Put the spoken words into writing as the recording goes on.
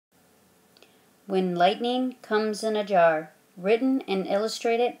When Lightning Comes in a Jar, written and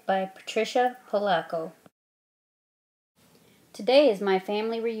illustrated by Patricia Polacco. Today is my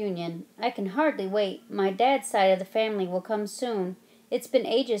family reunion. I can hardly wait. My dad's side of the family will come soon. It's been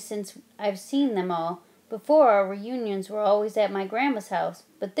ages since I've seen them all. Before, our reunions were always at my grandma's house,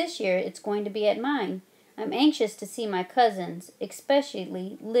 but this year it's going to be at mine. I'm anxious to see my cousins,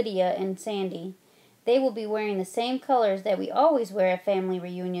 especially Lydia and Sandy. They will be wearing the same colors that we always wear at family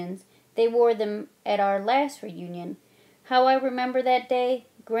reunions. They wore them at our last reunion. How I remember that day!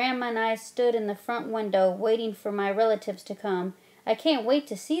 Grandma and I stood in the front window waiting for my relatives to come. I can't wait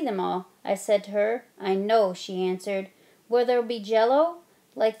to see them all, I said to her. I know, she answered. Will there be jello,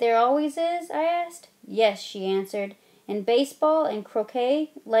 like there always is? I asked. Yes, she answered. And baseball and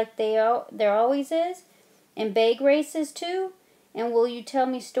croquet, like there always is? And bag races, too? And will you tell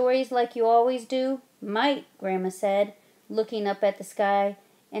me stories like you always do? Might, Grandma said, looking up at the sky.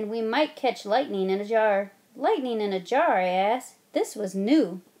 And we might catch lightning in a jar. Lightning in a jar, I asked. This was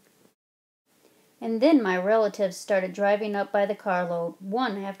new. And then my relatives started driving up by the carload,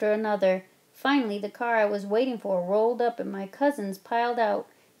 one after another. Finally, the car I was waiting for rolled up and my cousins piled out.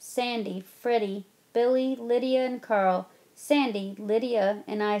 Sandy, Freddie, Billy, Lydia, and Carl. Sandy, Lydia,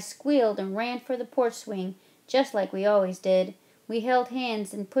 and I squealed and ran for the porch swing, just like we always did. We held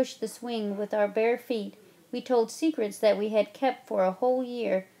hands and pushed the swing with our bare feet. We told secrets that we had kept for a whole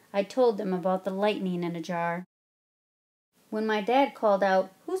year. I told them about the lightning in a jar. When my dad called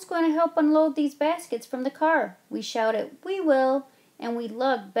out, "Who's going to help unload these baskets from the car?" we shouted, "We will!" And we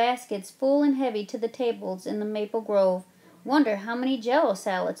lugged baskets full and heavy to the tables in the maple grove. Wonder how many jello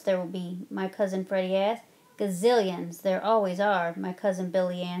salads there will be, my cousin Freddie asked. Gazillions, there always are, my cousin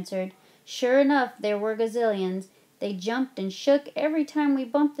Billy answered. Sure enough, there were gazillions. They jumped and shook every time we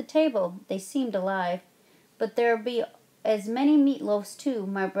bumped the table. They seemed alive. But there'll be as many meatloafs, too,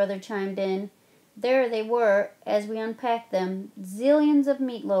 my brother chimed in. There they were, as we unpacked them, zillions of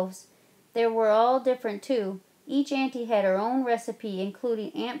meatloafs. They were all different, too. Each auntie had her own recipe,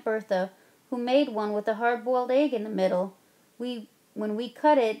 including Aunt Bertha, who made one with a hard-boiled egg in the middle. When we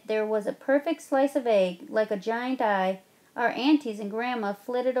cut it, there was a perfect slice of egg, like a giant eye. Our aunties and Grandma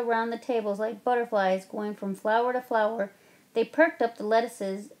flitted around the tables like butterflies, going from flower to flower. They perked up the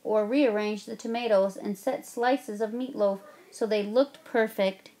lettuces, or rearranged the tomatoes, and set slices of meatloaf so they looked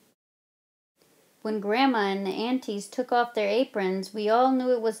perfect. When Grandma and the aunties took off their aprons, we all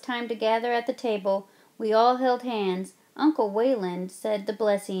knew it was time to gather at the table. We all held hands. Uncle Wayland said the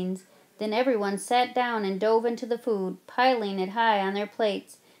blessings. Then everyone sat down and dove into the food, piling it high on their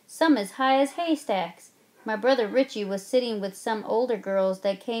plates, some as high as haystacks. My brother Richie was sitting with some older girls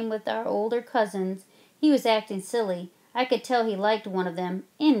that came with our older cousins. He was acting silly. I could tell he liked one of them.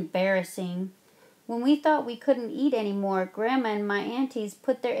 Embarrassing. When we thought we couldn't eat any more, Grandma and my aunties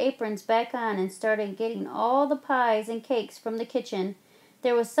put their aprons back on and started getting all the pies and cakes from the kitchen.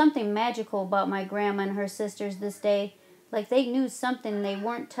 There was something magical about my Grandma and her sisters this day, like they knew something they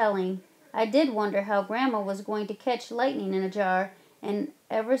weren't telling. I did wonder how Grandma was going to catch lightning in a jar, and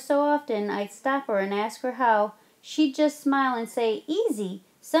ever so often I'd stop her and ask her how. She'd just smile and say, "Easy,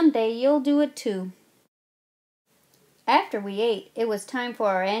 someday you'll do it too." After we ate, it was time for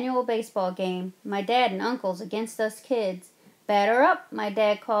our annual baseball game, my dad and uncles against us kids. "Batter up," my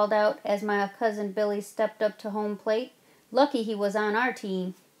dad called out as my cousin Billy stepped up to home plate. Lucky he was on our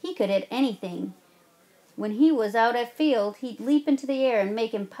team. He could hit anything. When he was out at field, he'd leap into the air and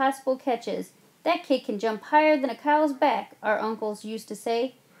make impossible catches. "That kid can jump higher than a cow's back," our uncles used to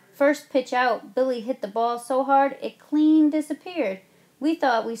say. First pitch out, Billy hit the ball so hard it clean disappeared. We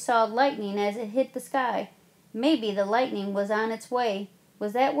thought we saw lightning as it hit the sky. Maybe the lightning was on its way.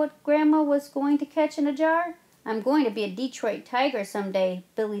 Was that what Grandma was going to catch in a jar? "I'm going to be a Detroit Tiger someday,"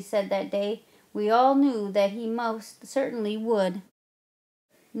 Billy said that day. We all knew that he most certainly would.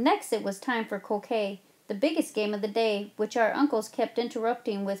 Next it was time for croquet, the biggest game of the day, which our uncles kept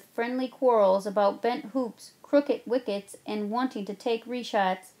interrupting with friendly quarrels about bent hoops, crooked wickets, and wanting to take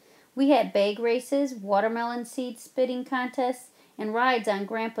reshots. We had bag races, watermelon seed spitting contests, and rides on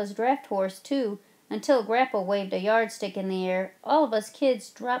Grandpa's draft horse, too, until Grandpa waved a yardstick in the air. All of us kids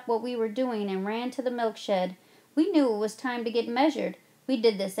dropped what we were doing and ran to the milk shed. We knew it was time to get measured. We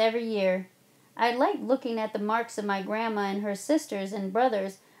did this every year. I liked looking at the marks of my Grandma and her sisters and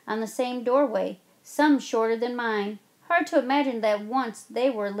brothers on the same doorway, some shorter than mine. Hard to imagine that once they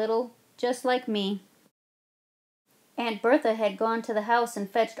were little, just like me. Aunt Bertha had gone to the house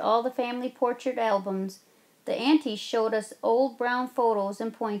and fetched all the family portrait albums. The aunties showed us old brown photos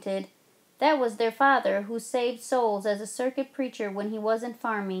and pointed. That was their father, who saved souls as a circuit preacher when he wasn't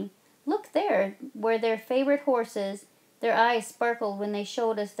farming. Look there, were their favorite horses. Their eyes sparkled when they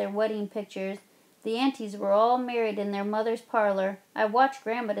showed us their wedding pictures. The aunties were all married in their mother's parlor. I watched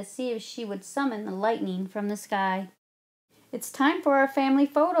Grandma to see if she would summon the lightning from the sky. "It's time for our family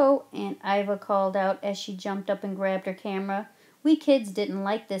photo," Aunt Iva called out as she jumped up and grabbed her camera. We kids didn't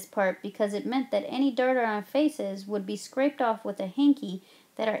like this part because it meant that any dirt on our faces would be scraped off with a hanky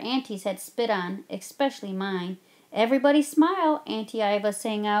that our aunties had spit on, especially mine. "Everybody smile," Auntie Iva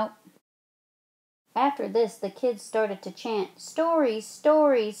sang out. After this, the kids started to chant, "Stories,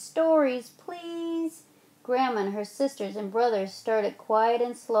 stories, stories, please." Grandma and her sisters and brothers started quiet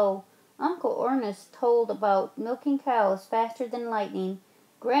and slow. Uncle Ernest told about milking cows faster than lightning.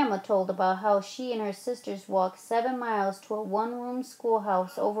 Grandma told about how she and her sisters walked 7 miles to a one-room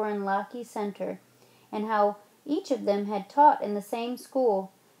schoolhouse over in Lockheed Center, and how each of them had taught in the same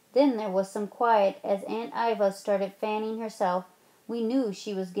school. Then there was some quiet as Aunt Iva started fanning herself. We knew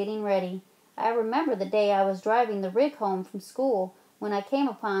she was getting ready. I remember the day I was driving the rig home from school when I came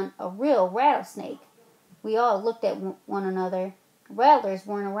upon a real rattlesnake. We all looked at one another. Rattlers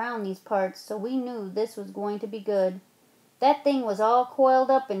weren't around these parts, so we knew this was going to be good. That thing was all coiled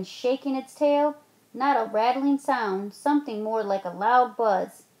up and shaking its tail. Not a rattling sound, something more like a loud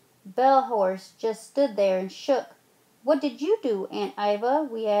buzz. Bellhorse just stood there and shook. "What did you do, Aunt Iva?"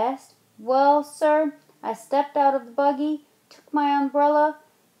 we asked. "Well, sir, I stepped out of the buggy, took my umbrella,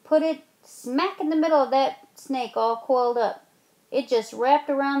 put it smack in the middle of that snake all coiled up. It just wrapped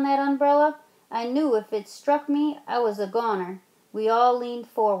around that umbrella. I knew if it struck me, I was a goner." We all leaned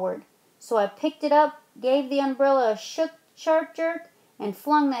forward. "So I picked it up, gave the umbrella a sharp jerk, and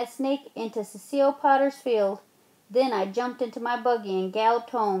flung that snake into Cecile Potter's field. Then I jumped into my buggy and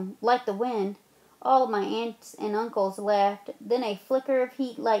galloped home, like the wind." All of my aunts and uncles laughed. Then a flicker of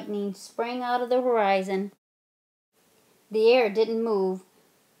heat lightning sprang out of the horizon. The air didn't move.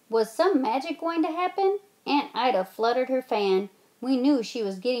 Was some magic going to happen? Aunt Ida fluttered her fan. We knew she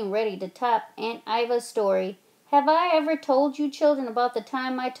was getting ready to top Aunt Iva's story. "Have I ever told you children about the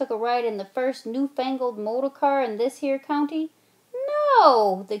time I took a ride in the first newfangled motor car in this here county?"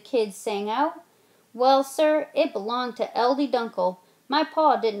 "No!" the kids sang out. "Well, sir, it belonged to Eldy Dunkle. My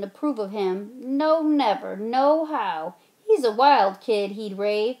pa didn't approve of him. No, never, no how. He's a wild kid," he'd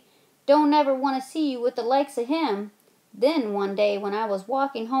rave. "Don't never want to see you with the likes of him." Then one day when I was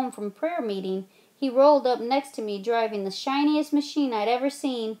walking home from prayer meeting, he rolled up next to me driving the shiniest machine I'd ever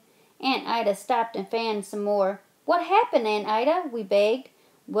seen. Aunt Ida stopped and fanned some more. "What happened, Aunt Ida?" we begged.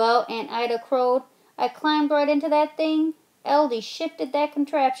 "Well," Aunt Ida crowed, "I climbed right into that thing. Eldy shifted that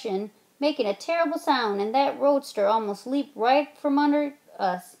contraption, making a terrible sound, and that roadster almost leaped right from under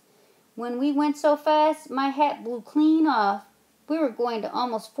us. When we went so fast, my hat blew clean off. We were going to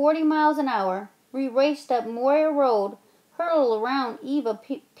almost 40 miles an hour. We raced up Moyer Road, hurtled around Eva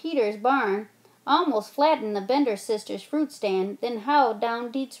Peters' barn, almost flattened the Bender sisters' fruit stand, then howled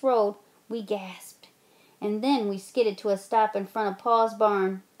down Dietz Road." We gasped. "And then we skidded to a stop in front of Pa's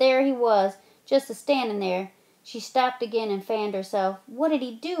barn. There he was, just a-standing there." She stopped again and fanned herself. "What did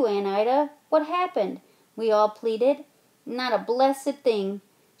he do, Aunt Ida? What happened?" we all pleaded. "Not a blessed thing,"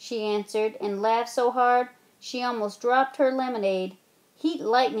 she answered, and laughed so hard she almost dropped her lemonade. Heat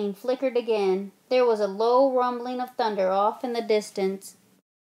lightning flickered again. There was a low rumbling of thunder off in the distance.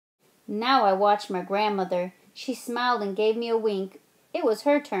 Now I watched my grandmother. She smiled and gave me a wink. It was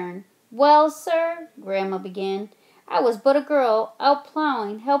her turn. "Well, sir," Grandma began, "I was but a girl, out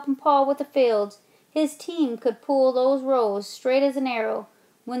plowing, helping Pa with the fields. His team could pull those rows straight as an arrow.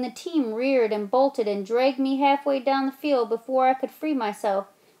 When the team reared and bolted and dragged me halfway down the field before I could free myself,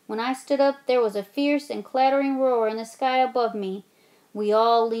 when I stood up there was a fierce and clattering roar in the sky above me." We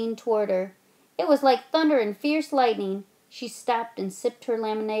all leaned toward her. "It was like thunder and fierce lightning." She stopped and sipped her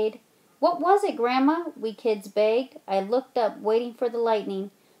lemonade. "What was it, Grandma?" we kids begged. I looked up, waiting for the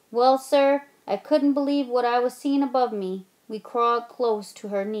lightning. "Well, sir, I couldn't believe what I was seeing above me." We crawled close to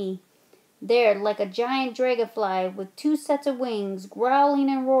her knee. There, like a giant dragonfly with 2 sets of wings, growling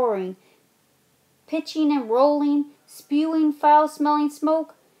and roaring, pitching and rolling, spewing foul-smelling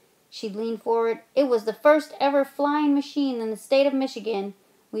smoke. She leaned forward. "It was the first ever flying machine in the state of Michigan."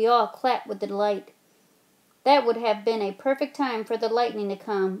 We all clapped with delight. That would have been a perfect time for the lightning to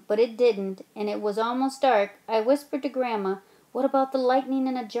come, but it didn't, and it was almost dark. I whispered to Grandma, "What about the lightning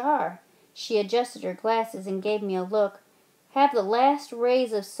in a jar?" She adjusted her glasses and gave me a look. "Have the last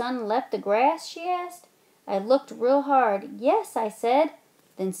rays of sun left the grass?" she asked. I looked real hard. "Yes," I said.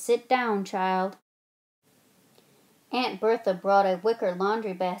 "Then sit down, child." Aunt Bertha brought a wicker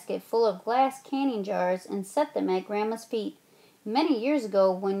laundry basket full of glass canning jars and set them at Grandma's feet. "Many years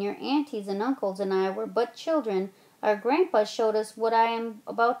ago, when your aunties and uncles and I were but children, our grandpa showed us what I am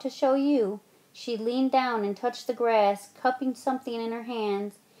about to show you." She leaned down and touched the grass, cupping something in her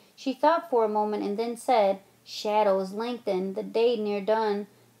hands. She thought for a moment and then said, "Shadows lengthen, the day near done.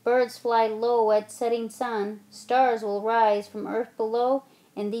 Birds fly low at setting sun. Stars will rise from earth below,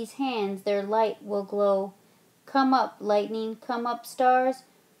 and these hands their light will glow. Come up, lightning, come up, stars.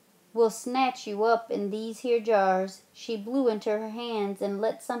 We'll snatch you up in these here jars." She blew into her hands and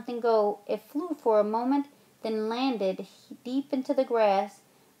let something go. It flew for a moment, then landed deep into the grass.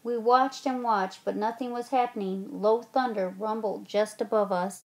 We watched and watched, but nothing was happening. Low thunder rumbled just above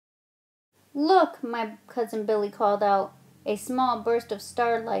us. "Look!" my cousin Billy called out. A small burst of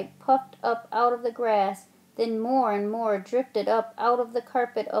starlight puffed up out of the grass, then more and more drifted up out of the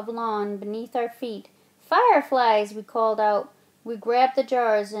carpet of lawn beneath our feet. "Fireflies!" we called out. We grabbed the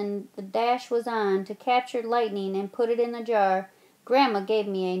jars, and the dash was on to capture lightning and put it in the jar. Grandma gave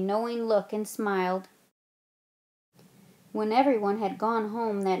me a knowing look and smiled. When everyone had gone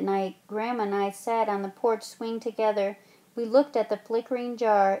home that night, Grandma and I sat on the porch swing together. We looked at the flickering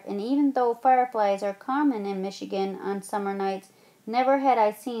jar, and even though fireflies are common in Michigan on summer nights, never had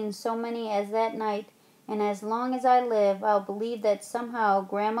I seen so many as that night, and as long as I live, I'll believe that somehow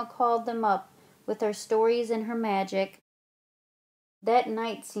Grandma called them up with her stories and her magic. That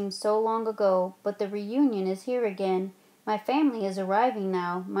night seems so long ago, but the reunion is here again. My family is arriving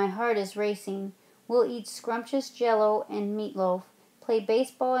now. My heart is racing. We'll eat scrumptious jello and meatloaf, play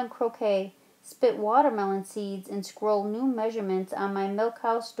baseball and croquet, spit watermelon seeds, and scroll new measurements on my milk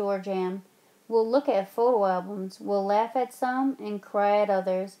house door jamb. We'll look at photo albums. We'll laugh at some and cry at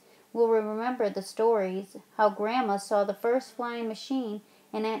others. We'll remember the stories, how Grandma saw the first flying machine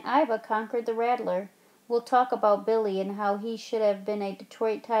and Aunt Iva conquered the rattler. We'll talk about Billy and how he should have been a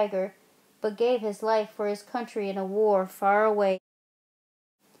Detroit Tiger, but gave his life for his country in a war far away.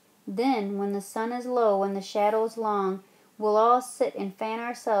 Then, when the sun is low and the shadows long, we'll all sit and fan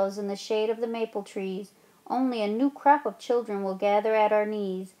ourselves in the shade of the maple trees. Only a new crop of children will gather at our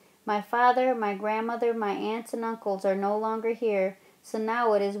knees. My father, my grandmother, my aunts and uncles are no longer here, so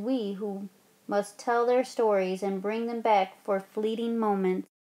now it is we who must tell their stories and bring them back for fleeting moments.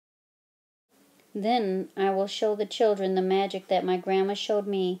 Then I will show the children the magic that my grandma showed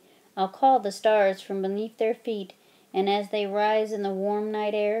me. I'll call the stars from beneath their feet, and as they rise in the warm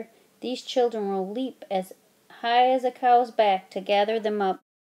night air, these children will leap as high as a cow's back to gather them up.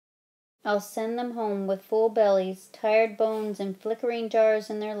 I'll send them home with full bellies, tired bones, and flickering jars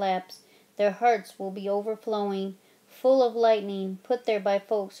in their laps. Their hearts will be overflowing, full of lightning, put there by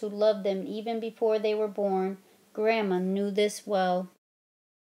folks who loved them even before they were born. Grandma knew this well.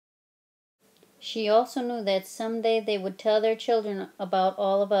 She also knew that someday they would tell their children about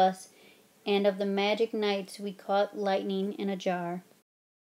all of us, and of the magic nights we caught lightning in a jar.